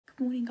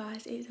Morning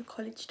guys, it is a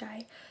college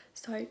day.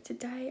 So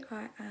today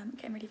I am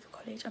getting ready for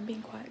college. I'm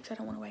being quiet because I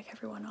don't want to wake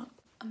everyone up.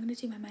 I'm going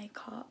to do my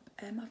makeup.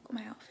 I've got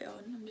my outfit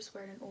on. I'm just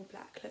wearing an all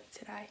black look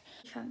today.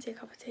 I fancy a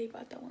cup of tea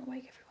but I don't want to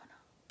wake everyone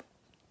up.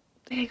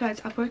 Okay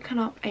guys, I've woken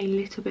up a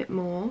little bit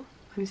more.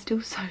 I'm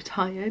still so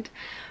tired,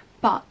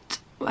 but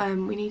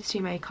we need to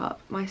do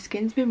makeup. My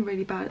skin's been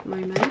really bad at the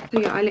moment. So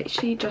yeah, I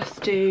literally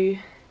just do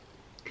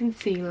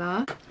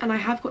concealer and I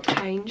have got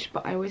changed,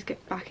 but I always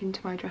get back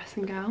into my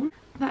dressing gown.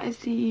 That is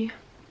the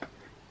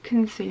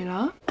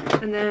concealer,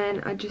 and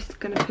then I'm just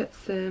gonna put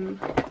some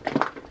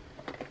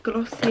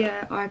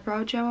Glossier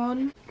eyebrow gel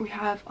on. We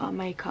have our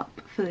makeup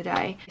for the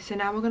day, so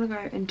now we're gonna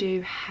go and do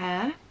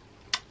hair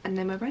and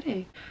then we're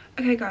ready.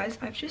 Okay guys,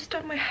 I've just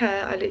done my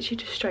hair. I literally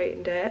just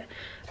straightened it,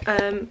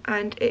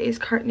 and it is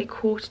currently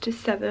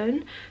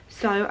 7:15,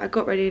 so I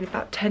got ready in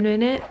about 10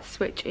 minutes,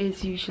 which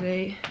is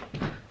usually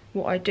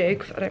what I do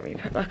because I don't really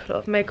put like a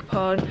lot of makeup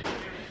on.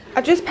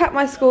 I've just packed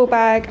my school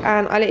bag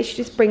and I literally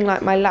just bring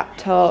like my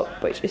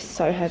laptop, which is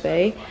so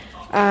heavy,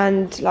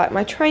 and like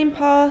my train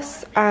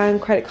pass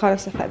and credit card and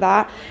stuff like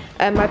that.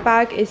 And my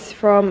bag is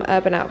from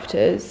Urban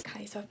Outfitters.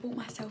 Okay, so I've bought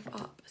myself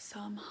up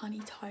some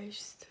honey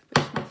toast,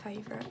 which is my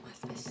favourite.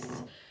 This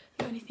is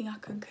the only thing I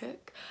can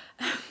cook.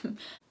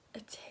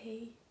 A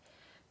tea,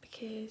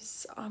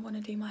 because I want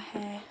to do my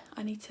hair.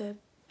 I need to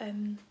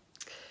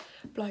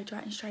blow dry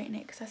and straighten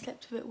it because I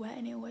slept with it wet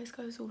and it always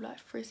goes all like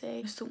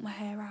frizzy. Just sort my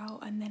hair out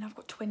and then I've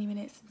got 20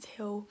 minutes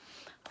until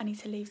I need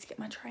to leave to get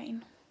my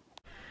train.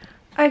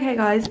 Okay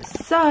guys,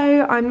 so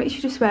I'm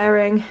literally just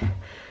wearing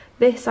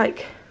this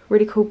like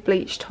really cool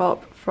bleach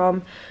top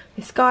from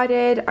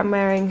Misguided. I'm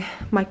wearing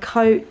my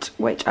coat,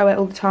 which I wear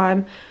all the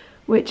time,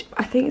 which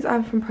I think is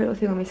either from Pretty Little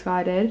Thing or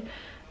Misguided.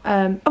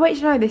 Oh wait,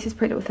 no, this is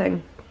Pretty Little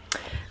Thing.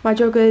 My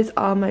joggers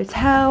are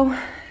Motel,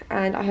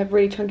 and I have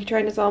really chunky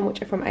trainers on,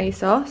 which are from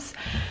ASOS.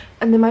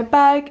 And then my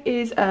bag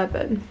is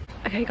Urban.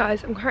 Okay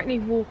guys, I'm currently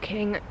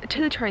walking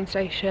to the train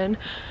station.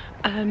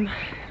 It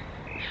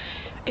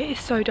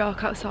is so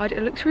dark outside.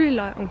 It looks really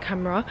light on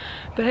camera,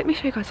 but let me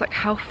show you guys like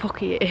how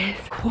foggy it is.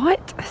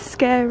 Quite a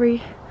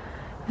scary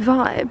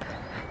vibe.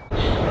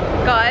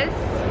 Guys,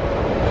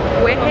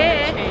 we're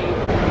here.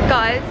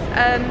 Guys,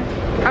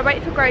 I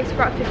wait for Grace for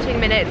about 15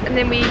 minutes and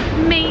then we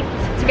meet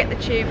to get the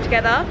tube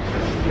together.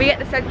 We get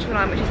the Central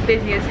line, which is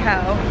busy as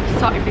hell.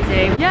 So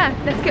busy. Yeah,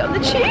 let's get on the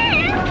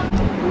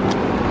tube.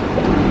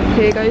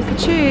 Here goes the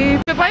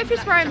tube. We're both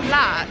just wearing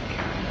black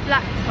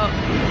top,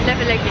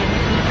 leather leggings,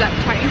 and black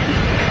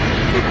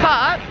trainers.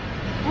 But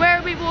where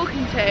are we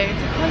walking to?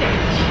 To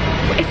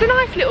college. It's a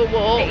nice little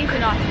walk. It is a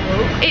nice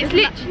walk. It's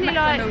literally like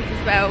McDonald's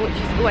as well, which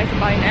is always a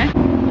bonus.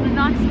 On a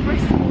nice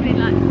brisk morning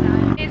like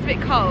today. It's a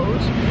bit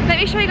cold. Let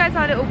me show you guys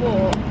our little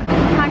walk.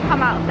 We can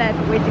come out there,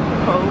 but we're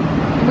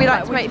difficult. We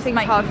like to make things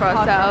hard for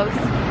ourselves.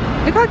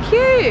 Look how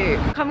cute!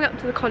 Coming up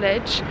to the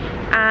college,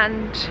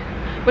 and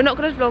we're not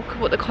going to vlog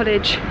what the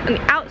college and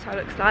the outside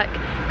looks like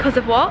because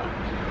of what?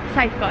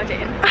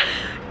 Safeguarding.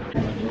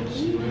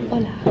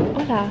 Hola,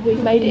 hola,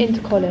 we've made it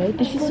into college.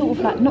 This is sort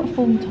of like not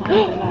form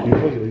time,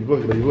 but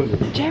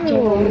like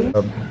Gerald.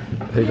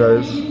 Hey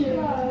guys,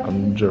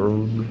 I'm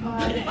Gerald.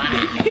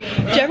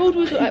 Gerald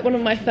was like one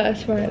of my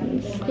first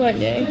friends, weren't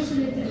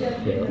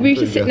you? We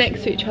used to sit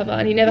next to each other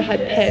and he never had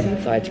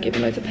pens, so I had to give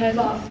him loads of pens.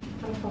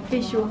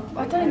 visual.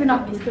 I don't even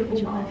know if it's still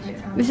visual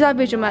merchandising. This is our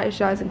visual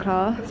merchandising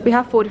class. We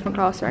have 4 different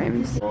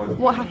classrooms.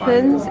 What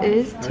happens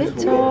is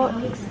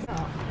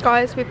TikToks.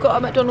 Guys, we've got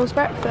our McDonald's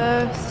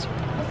breakfast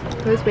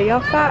because we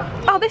are fat.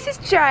 Oh, this is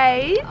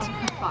Jade.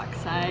 Oh, for fuck's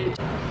sake.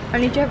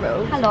 Only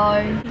Gerald.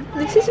 Hello.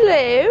 This is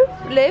Liv.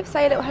 Liv,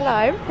 say a little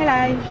hello.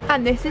 Hello.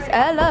 And this is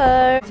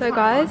Ella. So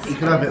guys,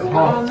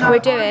 we're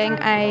doing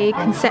a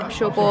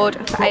conceptual board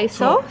for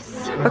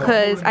ASOS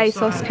because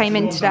ASOS came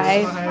in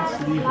today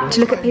to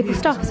look at people's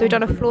stuff. So we've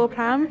done a floor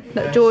plan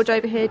that George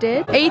over here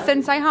did.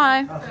 Ethan, say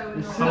hi.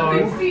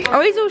 Hello.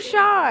 Oh, he's all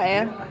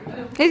shy.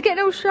 He's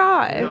getting all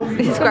shy.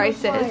 This is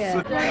Grace's.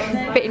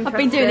 Bit interesting. I've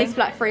been doing this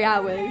for like 3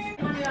 hours.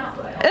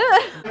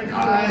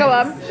 Go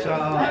on.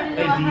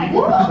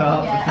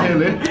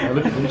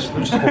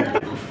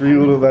 Free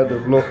all of that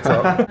blocked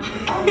up.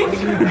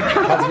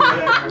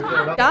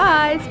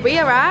 Guys, we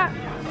are at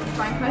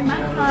I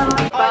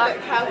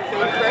look healthy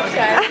for a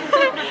show.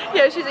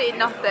 yeah, she's eating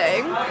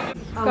nothing.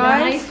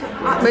 Guys,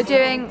 we're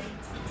doing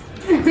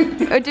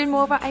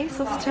more of our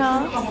ASOS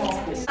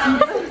tasks.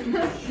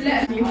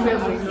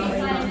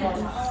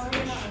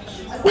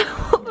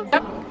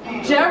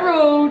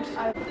 Gerald!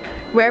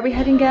 Where are we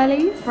heading,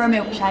 girlies? For a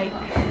milkshake.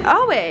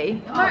 Are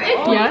we?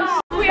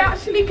 Yes. We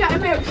actually get a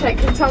milkshake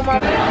and tell my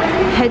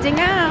Heading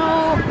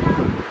out.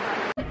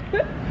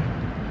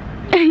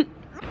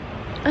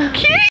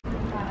 Cute!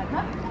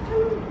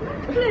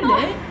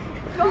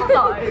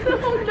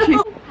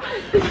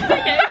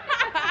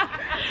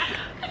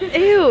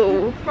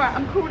 Ew. Right,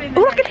 I'm calling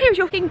All I can hear is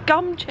your fucking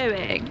gum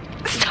chewing.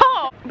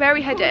 Stop! Where are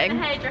we heading?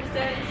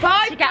 hairdressers.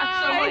 Bye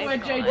guys! Where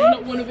Jade does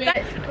not want to be.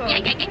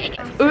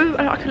 Ooh,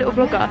 I like a little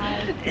vlogger.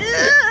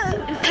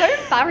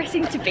 so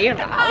embarrassing to be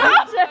around.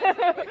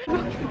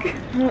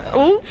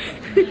 Oh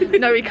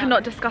no, we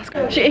cannot discuss.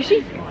 Is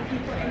she?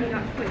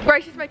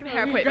 Grace is making a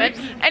hair appointment.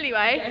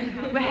 Anyway,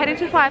 we're heading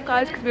to Five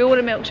Guys because we all want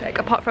a milkshake.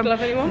 Apart from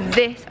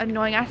this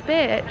annoying ass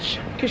bitch.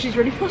 Because she's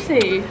really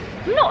fussy.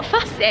 I'm not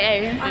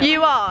fussy.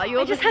 You are.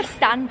 I just have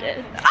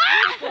standards.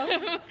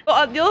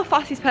 Well, you're the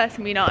fussiest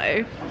person we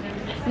know.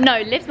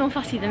 No, Liv's more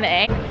fussy than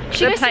me.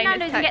 She The goes to plainest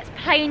Nando's and gets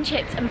plain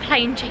chips and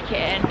plain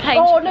chicken.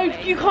 Oh no,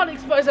 you can't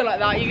expose her like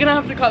that. You're gonna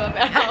have to cut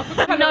that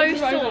out. No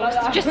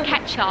sauce, just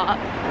ketchup.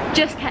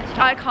 Just ketchup.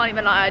 I can't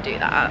even lie, I do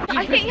that.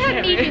 I think you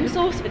have medium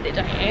sauce with it,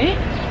 don't you?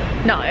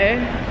 No.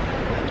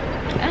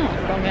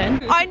 Oh, wrong then.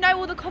 I know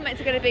all the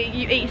comments are going to be,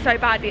 you eat so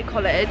badly at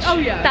college. Oh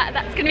yeah.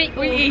 That's gonna be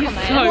all eat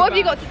comments. so What have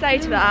you got to say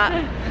to that?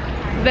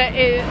 That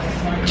is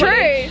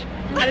True.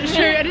 And it's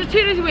true, and it's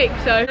 2 days a week,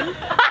 so.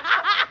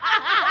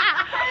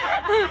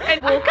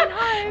 And walking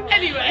home.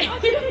 Anyway.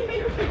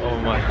 Oh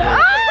my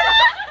god.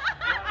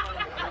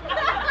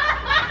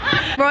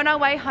 We're on our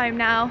way home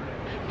now.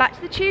 Back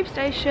to the tube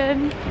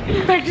station.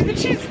 Back to the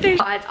tube station.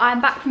 Guys, I'm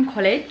back from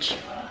college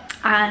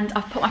and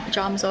I've put my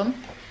pyjamas on.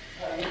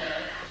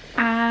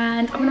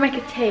 And I'm gonna make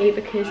a tea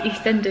because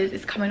EastEnders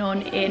is coming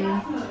on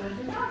in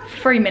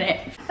 3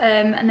 minutes.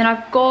 And then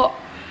I've got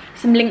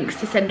some links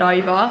to send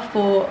over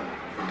for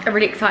a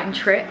really exciting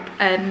trip.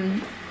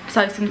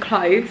 So some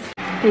clothes.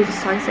 These are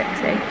so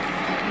sexy.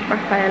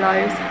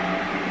 Raffaello's.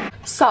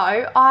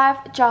 So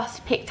I've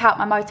just picked out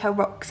my Moto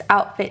Rocks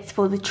outfits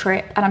for the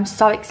trip and I'm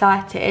so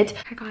excited.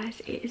 Okay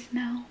guys, it is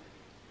now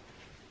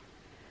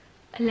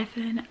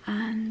 11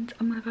 and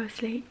I'm gonna go to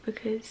sleep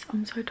because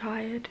I'm so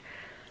tired.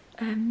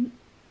 I'm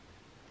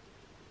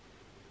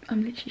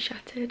literally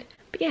shattered.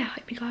 But yeah, I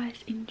hope you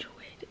guys enjoyed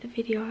the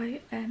video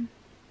and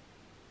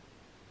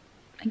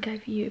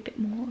gave you a bit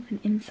more of an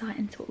insight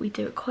into what we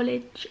do at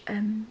college.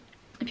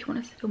 If you want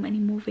us to film any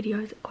more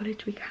videos at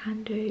college, we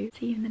can do.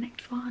 See you in the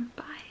next one.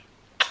 Bye.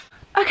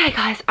 Okay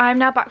guys, I'm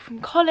now back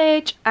from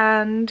college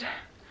and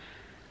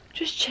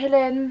just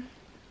chilling.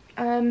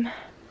 I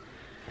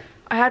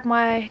had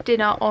my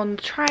dinner on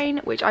the train,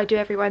 which I do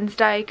every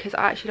Wednesday because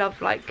I actually love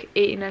like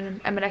eating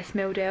an M&S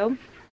meal deal.